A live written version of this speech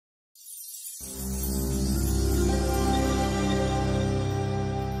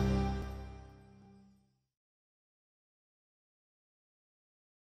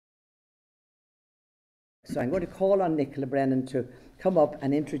So I'm going to call on Nicola Brennan to come up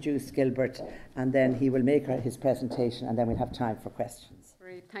and introduce Gilbert, and then he will make his presentation, and then we'll have time for questions.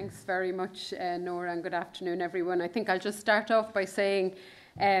 Great, thanks very much, Nora, and good afternoon, everyone. I think I'll just start off by saying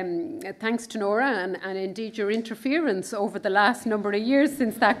thanks to Nora and indeed your interference over the last number of years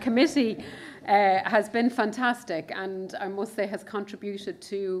since that committee has been fantastic, and I must say has contributed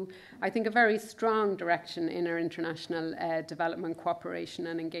to, I think, a very strong direction in our international development cooperation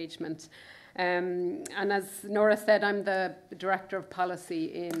and engagement. And as Nora said, I'm the Director of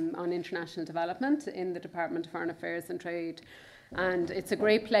Policy on International Development in the Department of Foreign Affairs and Trade. And it's a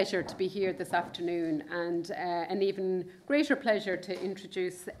great pleasure to be here this afternoon, and an even greater pleasure to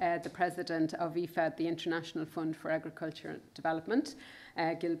introduce the President of IFAD, the International Fund for Agriculture and Development,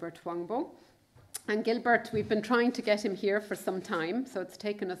 Gilbert Houngbo. And Gilbert, we've been trying to get him here for some time, so it's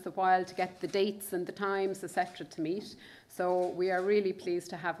taken us a while to get the dates and the times, etc., to meet. So we are really pleased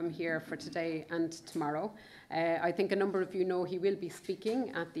to have him here for today and tomorrow. I think a number of you know he will be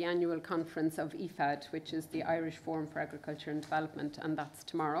speaking at the annual conference of IFAD, which is the Irish Forum for Agriculture and Development, and that's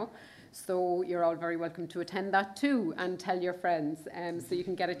tomorrow. So you're all very welcome to attend that too, and tell your friends, so you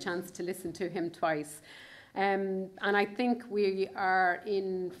can get a chance to listen to him twice. And I think we are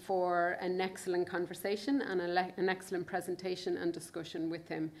in for an excellent conversation and an excellent presentation and discussion with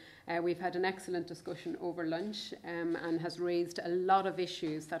him. We've had an excellent discussion over lunch and has raised a lot of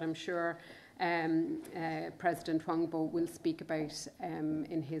issues that I'm sure President Houngbo will speak about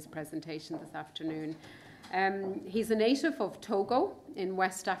in his presentation this afternoon. He's a native of Togo in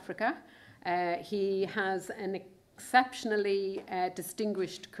West Africa. He has an exceptionally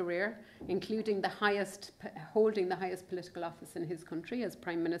distinguished career, including holding the highest political office in his country as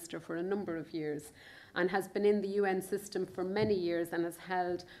Prime Minister for a number of years, and has been in the UN system for many years and has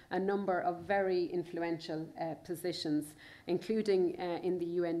held a number of very influential positions, including in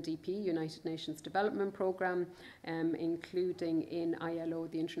the UNDP, United Nations Development Programme, including in ILO,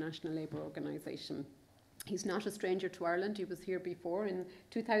 the International Labour Organization. He's not a stranger to Ireland. He was here before. In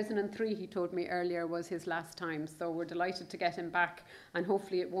 2003, he told me earlier, was his last time. So we're delighted to get him back. And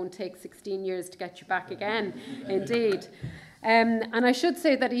hopefully it won't take 16 years to get you back again, indeed. And I should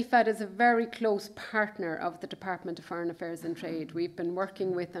say that IFAD is a very close partner of the Department of Foreign Affairs and Trade. We've been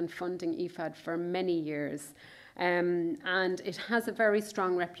working with and funding IFAD for many years. And it has a very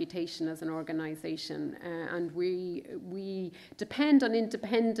strong reputation as an organisation, and we depend on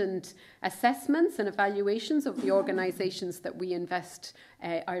independent assessments and evaluations of the organisations that we invest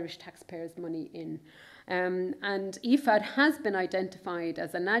Irish taxpayers' money in. And IFAD has been identified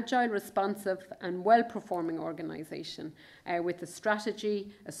as an agile, responsive and well-performing organisation with a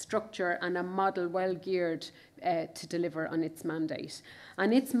strategy, a structure and a model well geared to deliver on its mandate.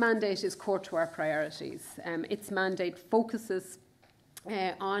 And its mandate is core to our priorities. Its mandate focuses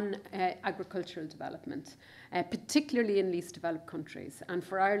on agricultural development, particularly in least developed countries. And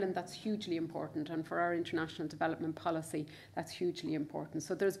for Ireland, that's hugely important. And for our international development policy, that's hugely important.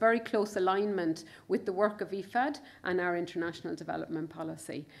 So there's very close alignment with the work of IFAD and our international development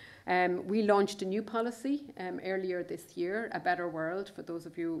policy. We launched a new policy earlier this year, A Better World, for those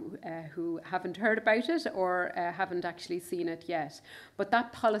of you who haven't heard about it or haven't actually seen it yet. But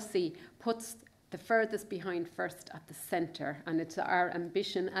that policy puts the furthest behind first at the centre, and it's our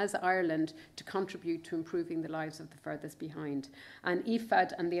ambition as Ireland to contribute to improving the lives of the furthest behind. And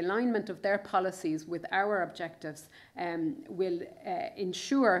IFAD and the alignment of their policies with our objectives will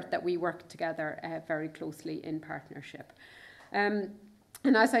ensure that we work together very closely in partnership.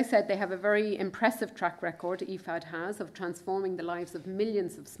 And as I said, they have a very impressive track record, IFAD has, of transforming the lives of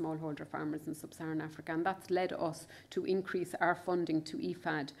millions of smallholder farmers in sub-Saharan Africa, and that's led us to increase our funding to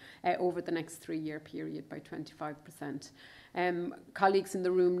IFAD over the next 3-year period by 25%. Colleagues in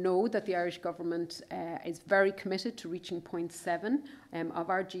the room know that the Irish government is very committed to reaching 0.7 of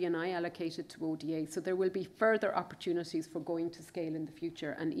our GNI allocated to ODA. So there will be further opportunities for going to scale in the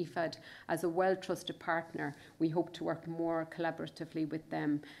future. And IFAD, as a well-trusted partner, we hope to work more collaboratively with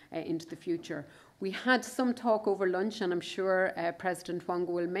them into the future. We had some talk over lunch, and I'm sure President Houngbo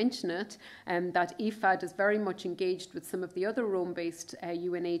will mention it, that IFAD is very much engaged with some of the other Rome-based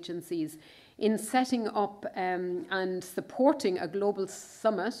UN agencies in setting up and supporting a global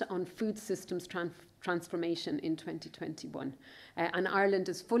summit on food systems transformation in 2021. And Ireland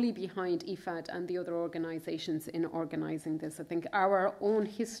is fully behind IFAD and the other organisations in organising this. I think our own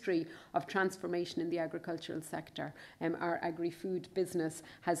history of transformation in the agricultural sector, our agri-food business,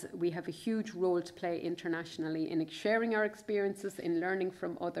 we have a huge role to play internationally in sharing our experiences, in learning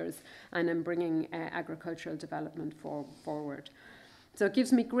from others, and in bringing agricultural development forward. So it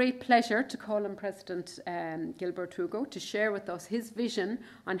gives me great pleasure to call on President Gilbert Hugo to share with us his vision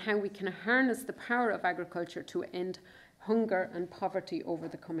on how we can harness the power of agriculture to end hunger and poverty over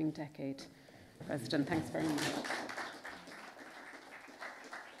the coming decade. President, thanks very much.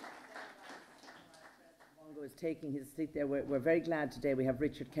 Houngbo is taking his seat there. We're very glad today we have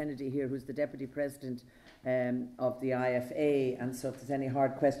Richard Kennedy here, who's the Deputy President of the IFA, and so if there's any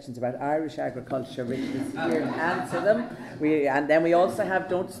hard questions about Irish agriculture, Richard is here to answer them. And then we also have,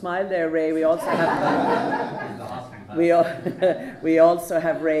 don't smile there, Ray, we also have we also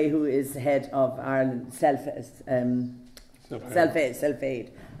have Ray, who is head of Ireland self-aid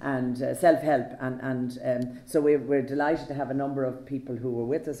and self-help, and so we're delighted to have a number of people who were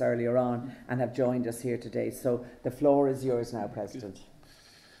with us earlier on and have joined us here today. So the floor is yours now, President.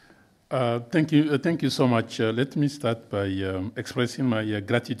 Thank you so much. Let me start by expressing my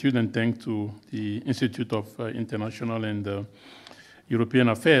gratitude and thanks to the Institute of International and European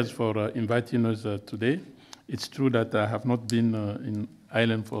Affairs for inviting us today. It's true that I have not been in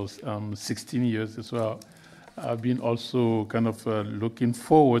Ireland for 16 years, so I've been also kind of looking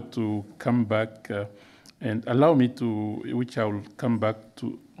forward to come back and allow me to, which I will come back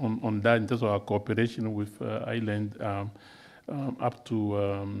to on that in terms of our cooperation with Ireland. Up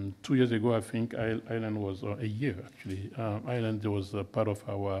to 2 years ago, I think Ireland was a year actually. Ireland was part of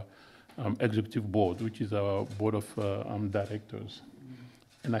our executive board, which is our board of directors.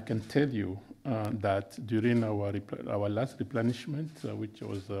 And I can tell you that during our last replenishment, which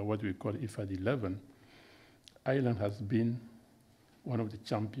was what we call IFAD 11, Ireland has been one of the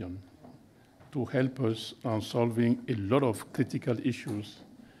champions to help us on solving a lot of critical issues,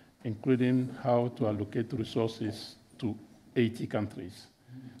 including how to allocate resources to 80 countries.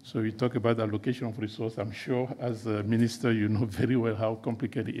 So you talk about allocation of resources. I'm sure as a minister you know very well how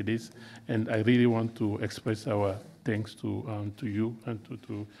complicated it is, and I really want to express our thanks to you and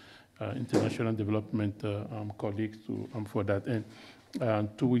to international development colleagues for that. And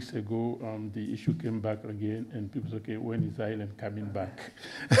 2 weeks ago, the issue came back again, and people said, okay, when is Ireland coming back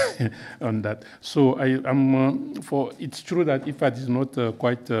on that? So it's true that IFAD is not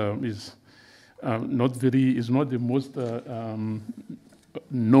is not the most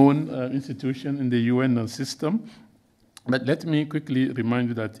known institution in the UN system. But let me quickly remind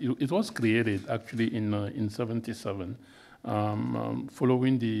you that it was created actually in 77,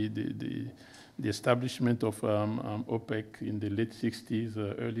 following the establishment of OPEC in the late 60s,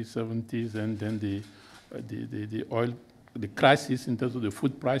 early 70s, and then the crisis in terms of the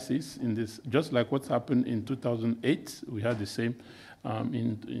food prices in this, just like what's happened in 2008, we had the same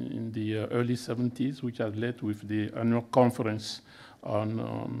in the early 70s, which has led with the annual conference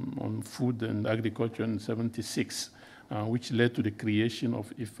on food and agriculture in 76, which led to the creation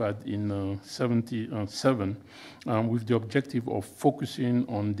of IFAD in 77, with the objective of focusing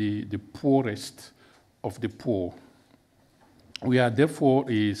on the poorest of the poor. We are therefore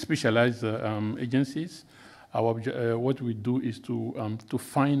a specialized agencies. What we do is to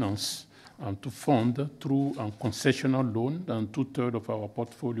finance to fund through concessional loan, and 2/3 of our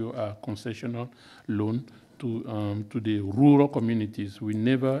portfolio are concessional loan to the rural communities. We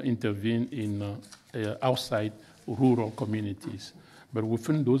never intervene in outside rural communities, but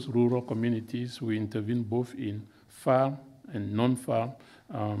within those rural communities, we intervene both in farm and non-farm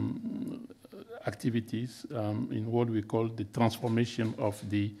activities in what we call the transformation of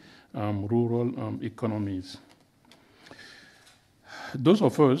the rural economies. Those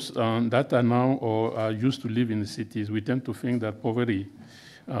of us that are now or are used to live in the cities, we tend to think that poverty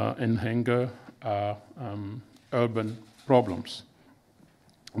and hunger are urban problems.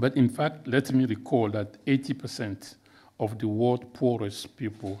 But in fact, let me recall that 80% of the world's poorest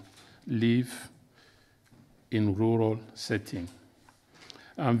people live in rural setting.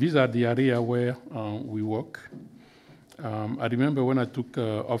 These are the area where we work. I remember when I took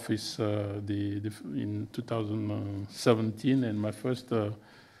office in 2017, and my first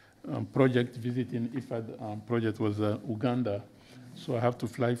project visiting IFAD project was Uganda. So I have to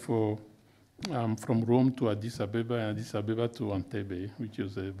fly from Rome to Addis Ababa, and Addis Ababa to Entebbe, which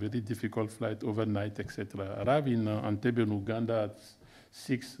was a very difficult flight overnight, etc. I arrived in Entebbe in Uganda at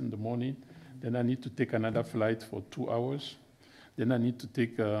 6 in the morning. Then I need to take another flight for 2 hours. Then I need to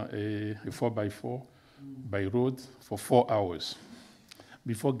take a 4x4 by road for 4 hours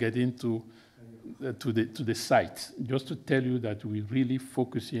before getting to the site. Just to tell you that we're really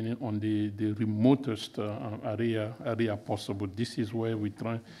focusing on the remotest area possible. This is where we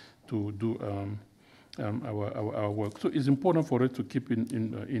try to do our work. So it's important for us to keep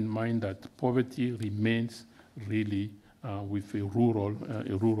in mind that poverty remains really with a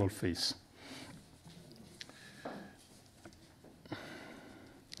rural face.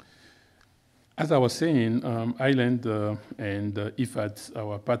 as I was saying, Island and IFAD,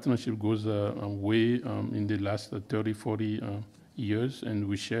 our partnership goes way in the last 30, 40 years, and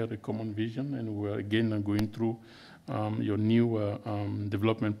we share a common vision, and we're again going through your new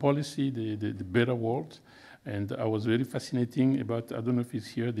development policy, the better world. And I was very fascinating about, I don't know if it's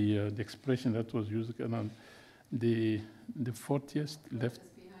here, the expression that was used, the 40th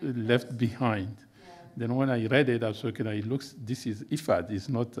left behind. Then when I read it, I was looking, it looks, this is IFAD, it's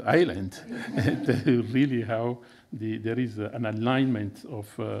not Island. Really how there is an alignment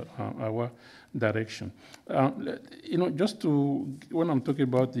of our direction. You know, just to, when I'm talking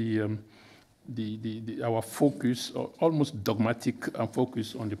about our focus, almost dogmatic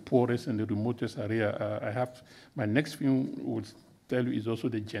focus on the poorest and the remotest area, I have, my next film would tell you is also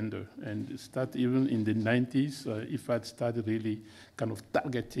the gender. And start even in the 90s, IFAD started really kind of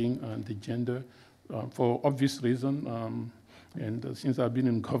targeting the gender. For obvious reason, and since I've been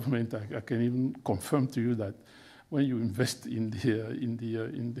in government, I can even confirm to you that when you invest in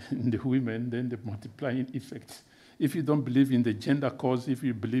the women, then the multiplying effect. If you don't believe in the gender cause, if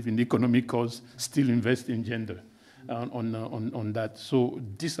you believe in the economic cause, still invest in gender on that. So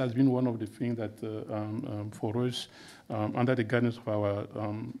this has been one of the things that for us, under the guidance of our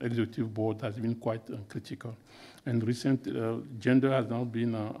executive board, has been quite critical. And recent gender has now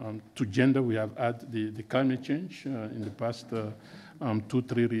been, to gender we have had the climate change in the past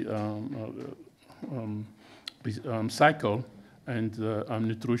 2-3 cycle, and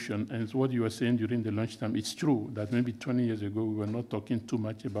nutrition. And what you were saying during the lunchtime, it's true that maybe 20 years ago we were not talking too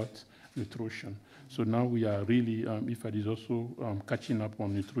much about nutrition. So now we are really, IFAD is also catching up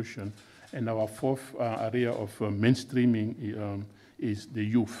on nutrition. And our fourth area of mainstreaming is the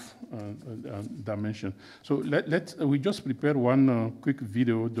youth dimension. So we just prepared one quick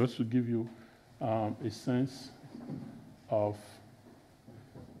video just to give you a sense of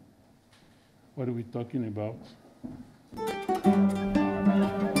what are we talking about.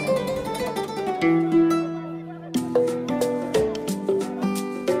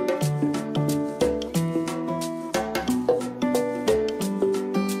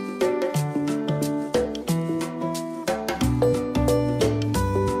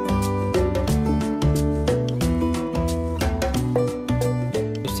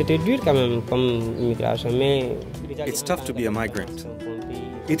 It's tough to be a migrant.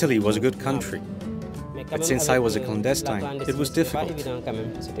 Italy was a good country, but since I was a clandestine, it was difficult.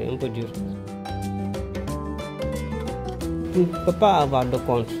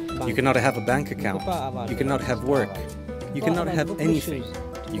 You cannot have a bank account, you cannot have work, you cannot have anything,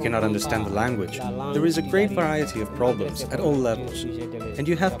 you cannot understand the language. There is a great variety of problems at all levels. And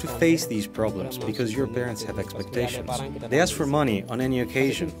you have to face these problems because your parents have expectations. They ask for money on any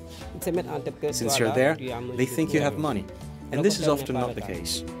occasion. Since you're there, they think you have money. And this is often not the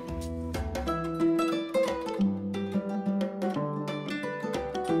case.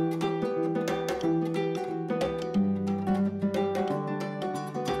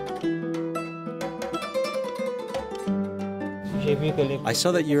 I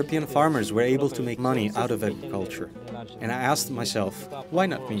saw that European farmers were able to make money out of agriculture. And I asked myself, why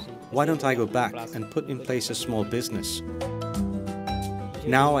not me? Why don't I go back and put in place a small business?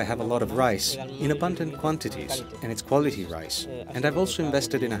 Now I have a lot of rice, in abundant quantities, and it's quality rice. And I've also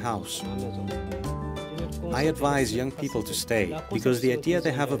invested in a house. I advise young people to stay, because the idea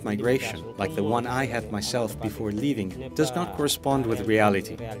they have of migration, like the one I had myself before leaving, does not correspond with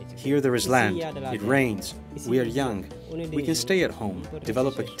reality. Here there is land, it rains, we are young, we can stay at home,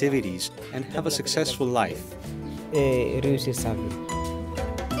 develop activities, and have a successful life.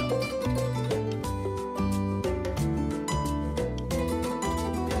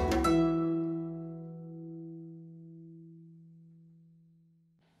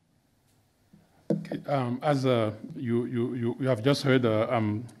 As you have just heard,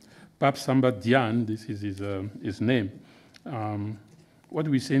 Pap Samba Dian, this is his name. What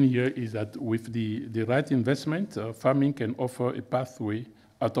we're saying here is that with the right investment, farming can offer a pathway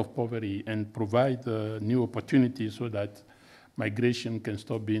out of poverty and provide new opportunities so that migration can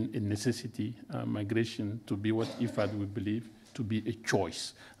stop being a necessity, migration to be what IFAD would believe to be a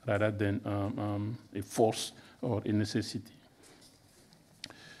choice rather than a force or a necessity.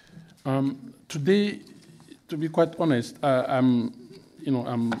 Today, to be quite honest,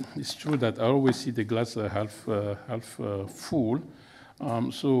 it's true that I always see the glass half full.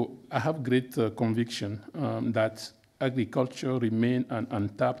 So I have great conviction that agriculture remains an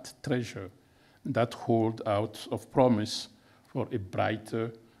untapped treasure that holds out of promise for a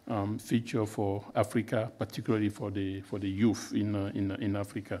brighter future for Africa, particularly for the youth in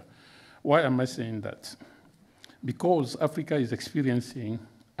Africa. Why am I saying that? Because Africa is experiencing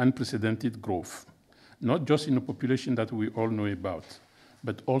unprecedented growth, not just in the population that we all know about,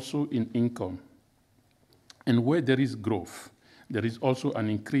 but also in income. And where there is growth, there is also an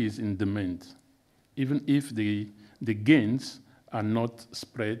increase in demand, even if the gains are not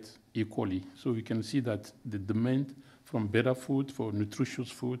spread equally. So we can see that the demand from better food, for nutritious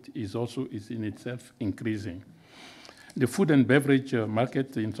food, is in itself increasing. The food and beverage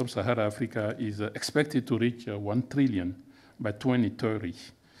market in sub-Saharan Africa is expected to reach 1 trillion by 2030.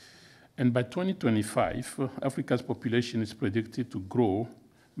 And by 2025, Africa's population is predicted to grow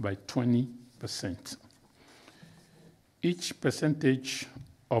by 20%. Each percentage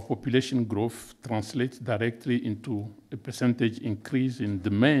of population growth translates directly into a percentage increase in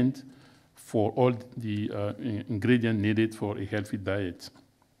demand for all the ingredients needed for a healthy diet.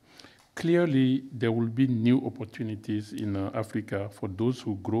 Clearly, there will be new opportunities in Africa for those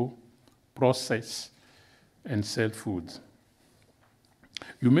who grow, process, and sell food.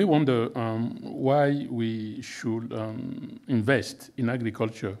 You may wonder why we should invest in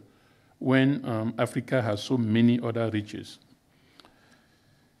agriculture when Africa has so many other riches.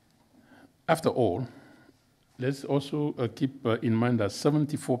 After all, let's also keep in mind that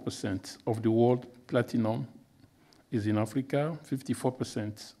 74% of the world platinum is in Africa,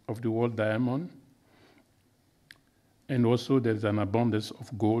 54% of the world diamond, and also there's an abundance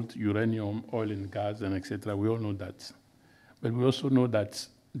of gold, uranium, oil and gas, and etc. We all know that. But we also know that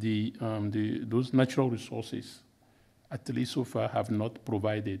those natural resources, at least so far, have not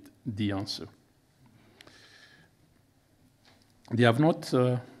provided the answer. They have not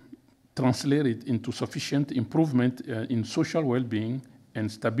translated into sufficient improvement in social well-being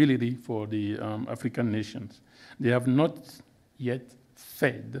and stability for the African nations. They have not yet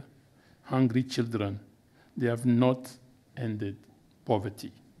fed hungry children. They have not ended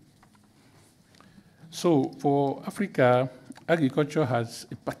poverty. So for Africa, agriculture has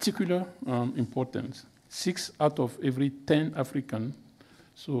a particular importance. 6 out of every 10 Africans,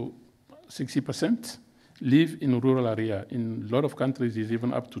 so 60%, live in rural area. In a lot of countries, it's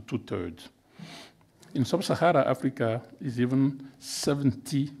even up to 2/3. In sub-Saharan Africa, it's even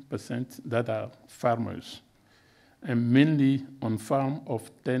 70% that are farmers, and mainly on farm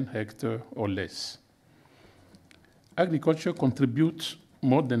of 10 hectares or less. Agriculture contributes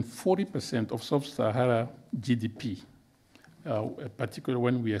more than 40% of sub-Saharan GDP, particularly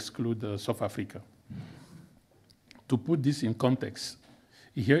when we exclude South Africa. To put this in context,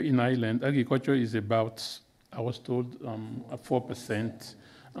 here in Ireland, agriculture is about, I was told, 4%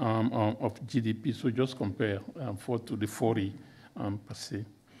 of GDP, so just compare 4 to the 40%.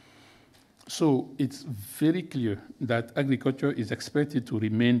 So it's very clear that agriculture is expected to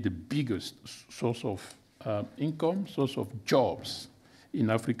remain the biggest source of income, source of jobs in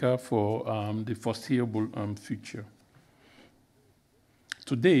Africa for the foreseeable future.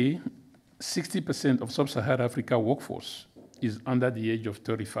 Today, 60% of sub-Saharan Africa workforce is under the age of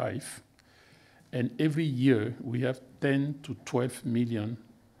 35, and every year we have 10 to 12 million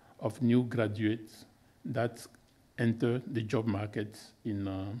of new graduates that enter the job market in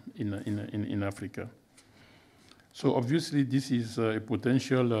Africa. So obviously this is a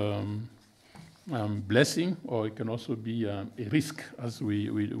potential blessing, or it can also be a risk, as we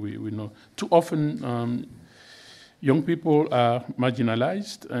know. Too often, young people are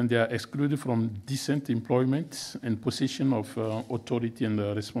marginalized and they are excluded from decent employment and position of authority and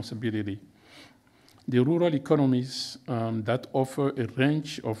responsibility. The rural economies that offer a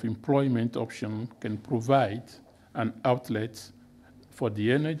range of employment options can provide an outlet for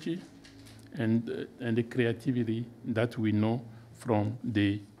the energy and the creativity that we know from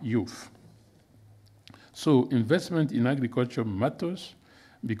the youth. So investment in agriculture matters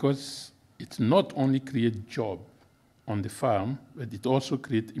because it not only creates jobs on the farm, but it also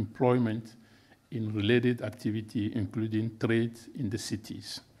creates employment in related activity, including trade in the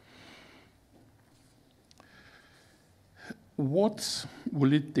cities. What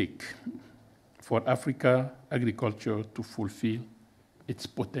will it take for Africa agriculture to fulfill its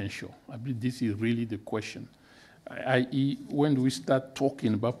potential? I believe this is really the question. I.e., when do we start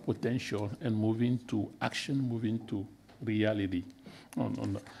talking about potential and moving to action, moving to reality?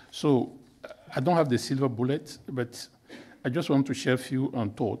 So I don't have the silver bullet, but I just want to share a few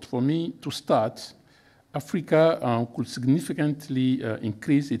thoughts. For me, to start, Africa could significantly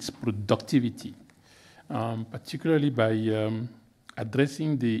increase its productivity, particularly by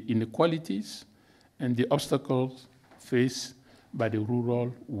addressing the inequalities and the obstacles faced by the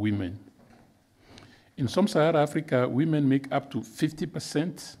rural women. In sub-Saharan Africa, women make up to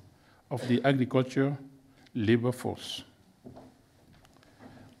 50% of the agriculture labor force.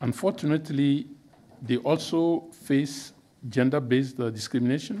 Unfortunately, they also face gender-based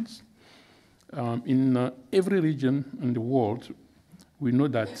discriminations. In every region in the world, we know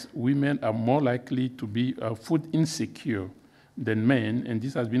that women are more likely to be food insecure than men, and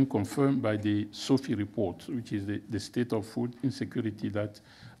this has been confirmed by the SOFI report, which is the state of food insecurity that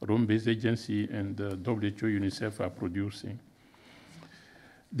Rome-based agency and WHO, UNICEF are producing.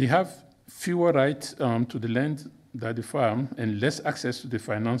 They have fewer rights to the land that they farm and less access to the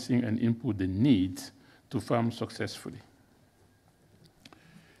financing and input they need to farm successfully.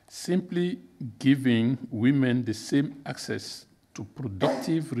 Simply giving women the same access to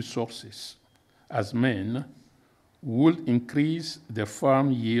productive resources as men will increase their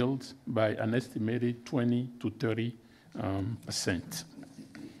farm yield by an estimated 20 to 30%.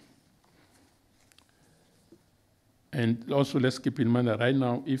 And also, let's keep in mind that right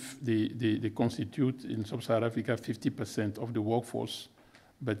now, if they constitute in sub-Saharan Africa 50% of the workforce,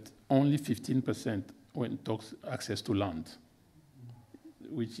 but only 15% when it talks access to land,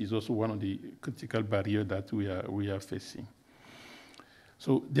 which is also one of the critical barriers that we are facing.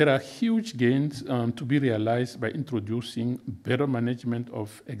 So there are huge gains to be realized by introducing better management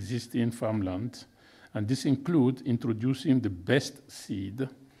of existing farmland, and this includes introducing the best seed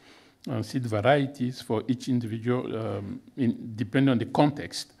varieties for each individual, depending on the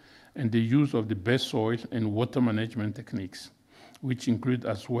context, and the use of the best soil and water management techniques, which include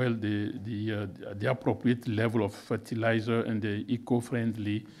as well the appropriate level of fertilizer and the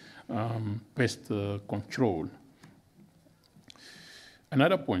eco-friendly pest control.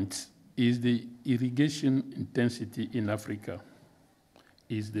 Another point is the irrigation intensity in Africa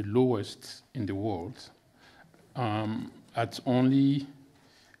is the lowest in the world, at only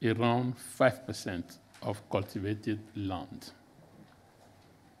around 5% of cultivated land.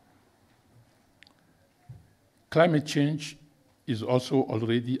 Climate change is also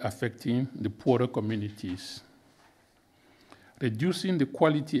already affecting the poorer communities. Reducing the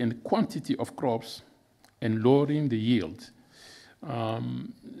quality and quantity of crops and lowering the yield.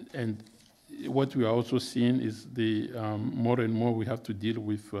 And what we are also seeing is the more and more we have to deal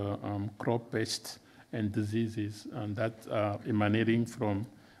with crop pests and diseases, and that are emanating from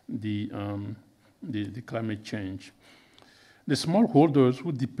the climate change. The smallholders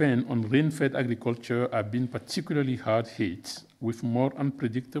who depend on rain-fed agriculture have been particularly hard hit with more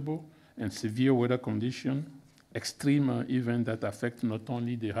unpredictable and severe weather conditions, extreme events that affect not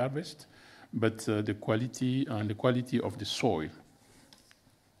only the harvest, but the quality of the soil.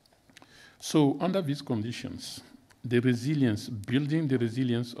 So under these conditions, building the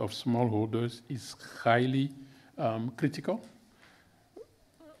resilience of smallholders is highly critical.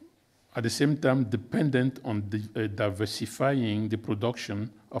 At the same time, dependent on diversifying the production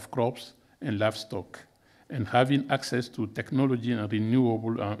of crops and livestock, and having access to technology and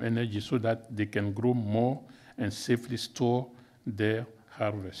renewable energy so that they can grow more and safely store their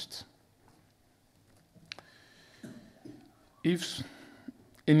harvest. If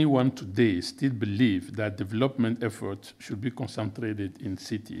anyone today still believes that development efforts should be concentrated in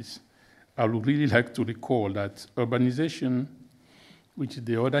cities, I would really like to recall that urbanization, which is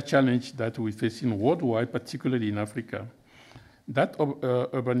the other challenge that we're facing worldwide, particularly in Africa, that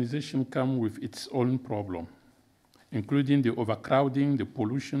urbanization comes with its own problem, including the overcrowding, the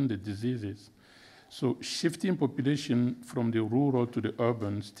pollution, the diseases. So shifting population from the rural to the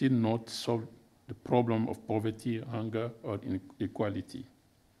urban still not solve the problem of poverty, hunger, or inequality.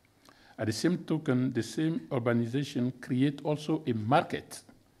 At the same token, the same urbanization creates also a market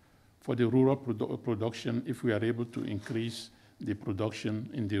for the rural production if we are able to increase the production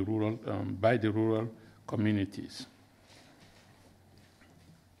in the rural, by the rural communities.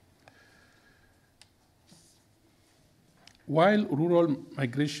 While rural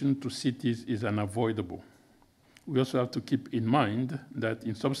migration to cities is unavoidable, we also have to keep in mind that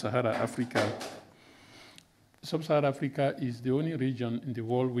in Sub-Saharan Africa is the only region in the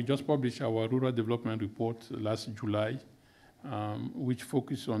world. We just published our rural development report last July, which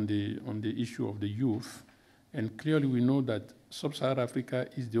focused on the issue of the youth. And clearly we know that Sub-Saharan Africa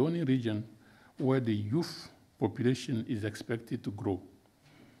is the only region where the youth population is expected to grow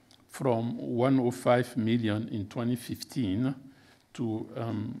from 105 million in 2015 to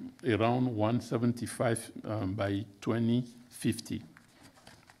around 175 by 2050.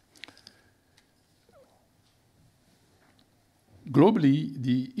 Globally,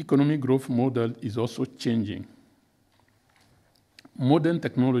 the economic growth model is also changing. Modern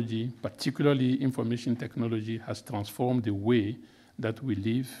technology, particularly information technology, has transformed the way that we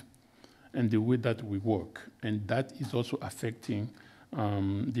live and the way that we work. And that is also affecting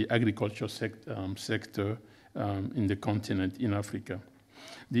the agriculture sector in the continent, in Africa.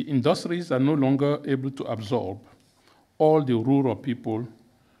 The industries are no longer able to absorb all the rural people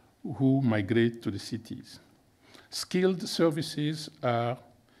who migrate to the cities. Skilled services are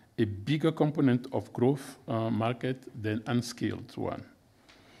a bigger component of growth market than unskilled one.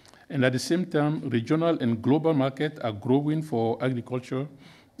 And at the same time, regional and global markets are growing for agriculture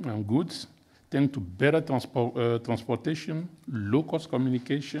goods, thanks to better transportation, low-cost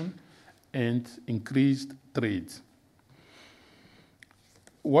communication, and increased trade.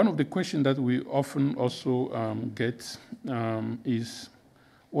 One of the questions that we often also get is,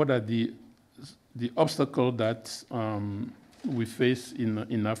 what are the obstacles that we face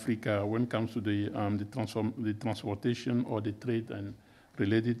in Africa when it comes to the transportation or the trade and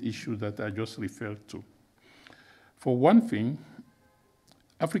related issues that I just referred to? For one thing,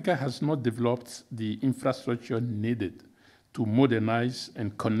 Africa has not developed the infrastructure needed to modernize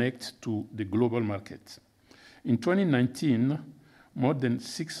and connect to the global market. In 2019, more than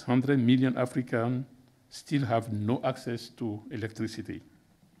 600 million Africans still have no access to electricity.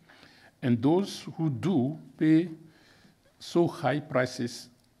 And those who do pay so high prices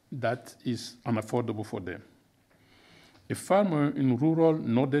that is unaffordable for them. A farmer in rural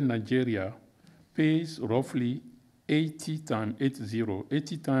northern Nigeria pays roughly 80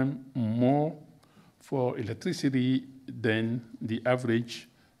 times more for electricity than the average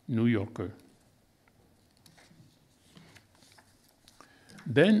New Yorker.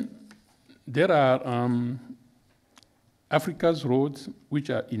 Then there are Africa's roads which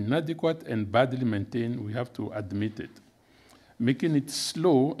are inadequate and badly maintained, we have to admit it, making it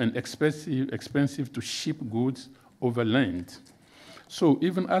slow and expensive to ship goods over land. So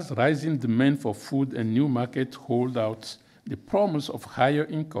even as rising demand for food and new markets hold out the promise of higher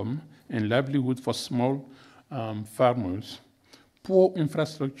income and livelihood for small farmers, poor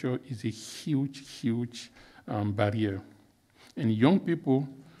infrastructure is a huge barrier. And young people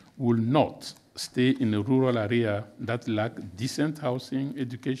will not stay in a rural area that lack decent housing,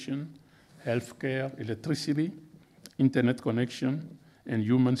 education, healthcare, electricity, internet connection, and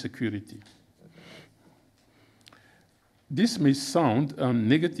human security. This may sound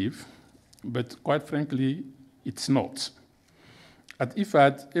negative, but quite frankly, it's not. At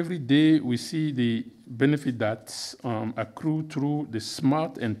IFAD, every day we see the benefit that accrue through the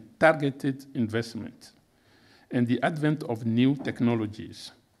smart and targeted investment and the advent of new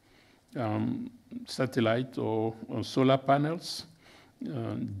technologies, satellite or solar panels.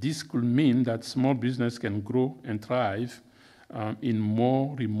 This could mean that small business can grow and thrive in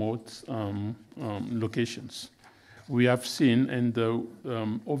more remote locations. We have seen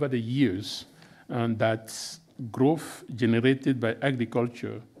over the years that growth generated by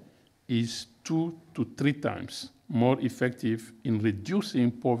agriculture is 2 to 3 times more effective in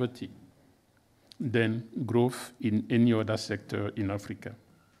reducing poverty than growth in any other sector in Africa.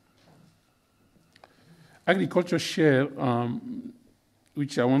 Agriculture share,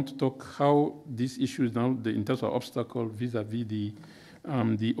 which I want to talk how this issue is now in terms of obstacle vis-a-vis the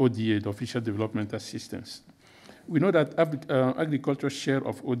ODA, the Official Development Assistance. We know that agriculture share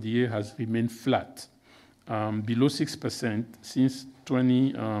of ODA has remained flat, below 6% since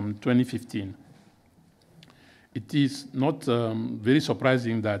 2015. It is not very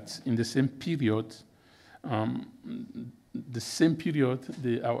surprising that in the same period,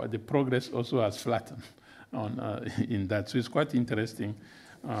 the progress also has flattened in that. So it's quite interesting.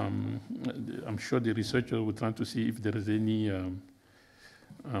 I'm sure the researchers will try to see if there is any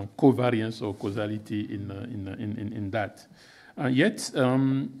covariance or causality in that. Yet,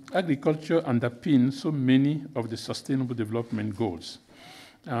 agriculture underpins so many of the Sustainable Development Goals.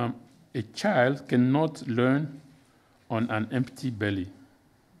 A child cannot learn on an empty belly.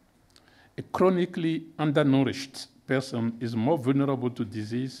 A chronically undernourished person is more vulnerable to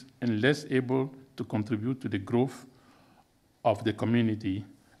disease and less able to contribute to the growth of the community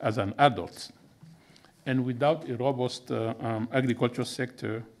as an adult. And without a robust agriculture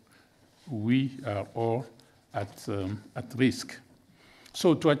sector, we are all at risk.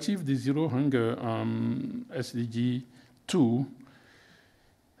 So to achieve the Zero Hunger SDG 2,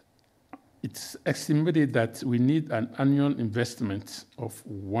 it's estimated that we need an annual investment of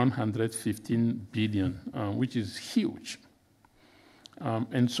 115 billion, which is huge.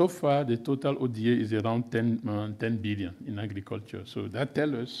 And so far, the total ODA is around 10 billion in agriculture. So that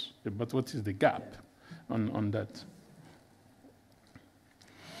tells us about what is the gap on that.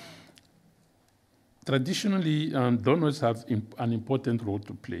 Traditionally, donors have an important role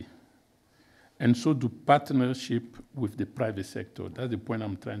to play. And so do partnership with the private sector. That's the point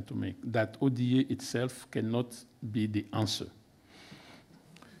I'm trying to make, that ODA itself cannot be the answer.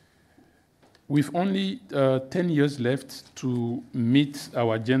 With only 10 years left to meet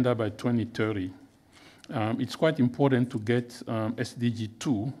our agenda by 2030, it's quite important to get SDG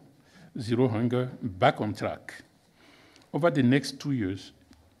 2, Zero Hunger, back on track. Over the next 2 years,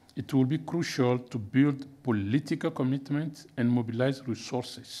 it will be crucial to build political commitment and mobilize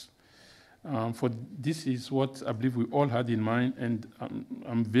resources. For this is what I believe we all had in mind, and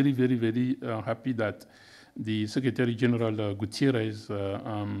I'm very, very, very happy that the Secretary General Gutierrez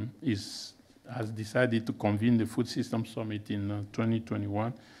has decided to convene the Food System Summit in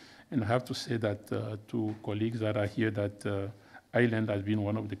 2021. And I have to say that to colleagues that are here that Ireland has been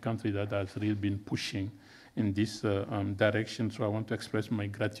one of the countries that has really been pushing in this direction. So I want to express my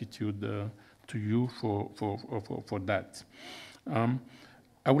gratitude to you for that.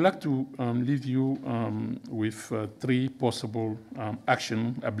 I would like to leave you with 3 possible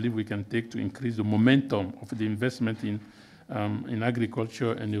actions I believe we can take to increase the momentum of the investment in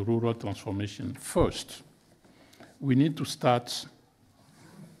agriculture and the rural transformation. First, we need to start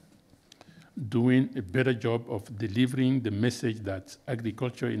doing a better job of delivering the message that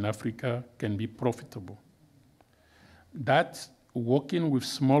agriculture in Africa can be profitable. That working with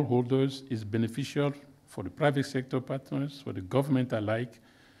smallholders is beneficial for the private sector partners, for the government alike,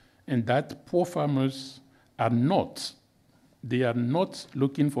 and that poor farmers are not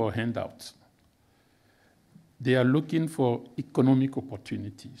looking for handouts. They are looking for economic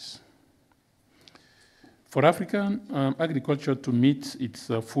opportunities. For African agriculture to meet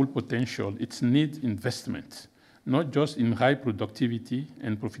its full potential, it needs investment, not just in high productivity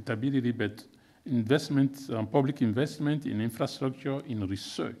and profitability, but investment, public investment in infrastructure, in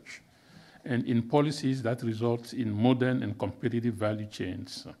research, and in policies that result in modern and competitive value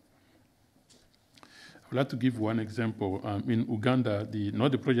chains. I would like to give one example. In Uganda,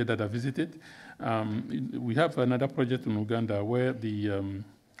 not the project that I visited, we have another project in Uganda where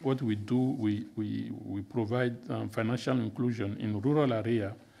what we do, we provide financial inclusion in rural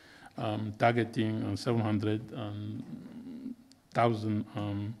area, targeting 700,000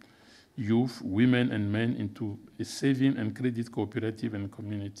 youth, women and men into a saving and credit cooperative and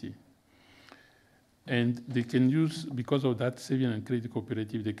community. And they can use, because of that saving and credit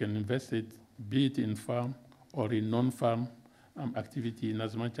cooperative, they can invest it, be it in farm or in non-farm activity, in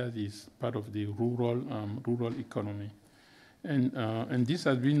as much as it's part of the rural economy. And this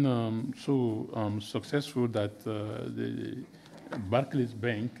has been so successful that the Barclays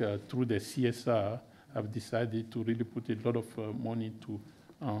Bank, through the CSR, have decided to really put a lot of money to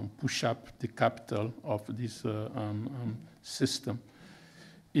push up the capital of this system.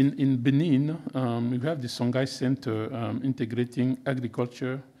 In Benin, we have the Songhai Center integrating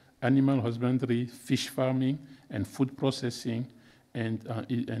agriculture, animal husbandry, fish farming, and food processing, and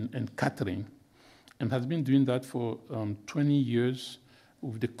catering, and has been doing that for 20 years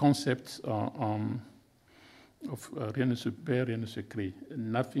with the concept of rien ne se perd, rien ne se crée.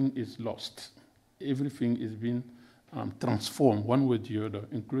 Nothing is lost. Everything is being transformed one way or the other,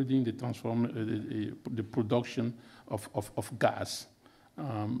 including the production of gas.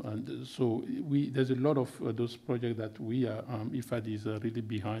 And so there's a lot of those projects that we are, IFAD is really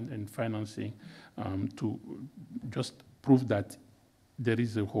behind and financing to just prove that there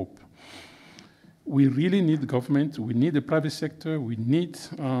is a hope. We really need government, we need the private sector, we need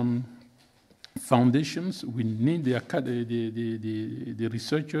foundations, we need the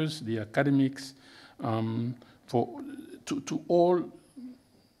researchers, the academics, to all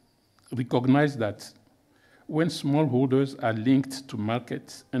recognize that when smallholders are linked to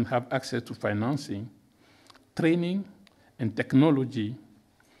markets and have access to financing, training, and technology,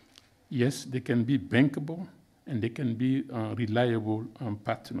 yes, they can be bankable and they can be reliable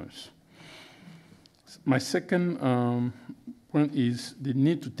partners. My second point is the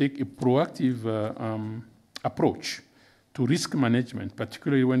need to take a proactive approach to risk management,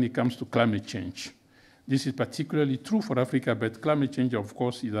 particularly when it comes to climate change. This is particularly true for Africa, but climate change, of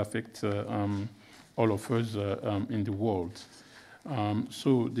course, it affects all of us in the world.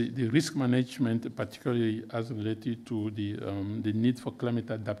 So the risk management, particularly as related to the need for climate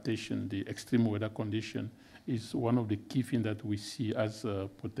adaptation, the extreme weather condition, is one of the key things that we see as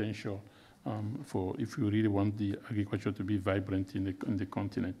potential for if you really want the agriculture to be vibrant in the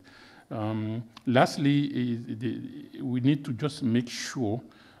continent. Lastly, we need to just make sure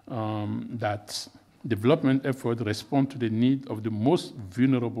that development efforts respond to the need of the most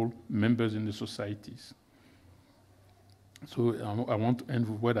vulnerable members in the societies. So I want to end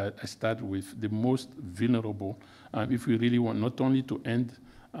with what I start with, the most vulnerable, if we really want not only to end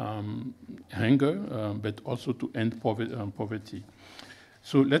hunger, but also to end poverty.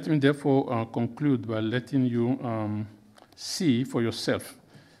 So let me therefore conclude by letting you see for yourself.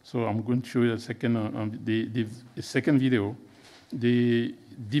 So I'm going to show you a second, the second video.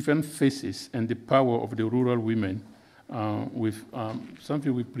 different faces and the power of the rural women with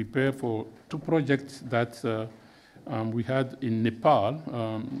something we prepared for 2 projects that we had in Nepal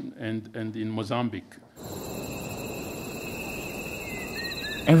and in Mozambique.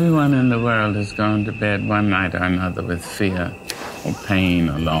 Everyone in the world has gone to bed one night or another with fear or pain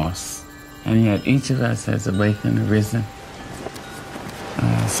or loss, and yet each of us has awakened, risen,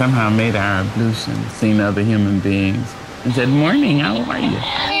 somehow made our ablution, seen other human beings, and said, "Morning, how are you?"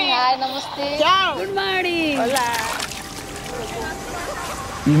 Hi, namaste. Ciao. Good morning. Hola.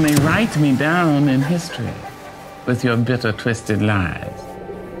 You may write me down in history with your bitter, twisted lies.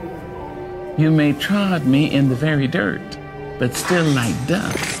 You may trod me in the very dirt, but still like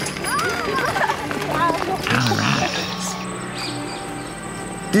dust, I'll rise.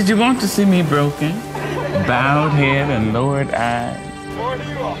 Did you want to see me broken? Bowed head and lowered eyes,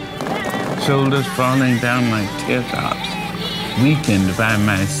 shoulders falling down like teardrops, weakened by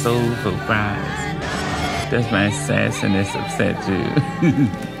my soulful cries. Does my sassiness upset you?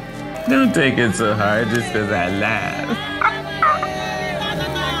 Don't take it so hard just because I laugh.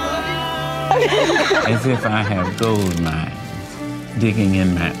 As if I have gold mines digging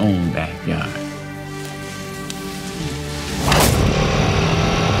in my own backyard.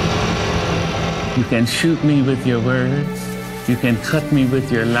 You can shoot me with your words. You can cut me with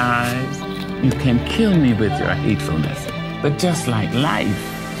your lies. You can kill me with your hatefulness. But just like life,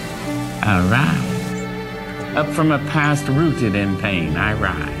 I rise. Up from a past rooted in pain, I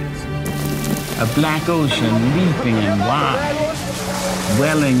rise. A black ocean leaping and wide,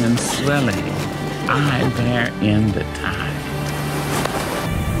 welling and swelling, I bear in the tide.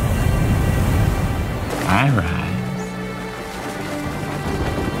 I rise.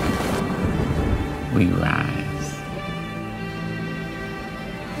 We rise.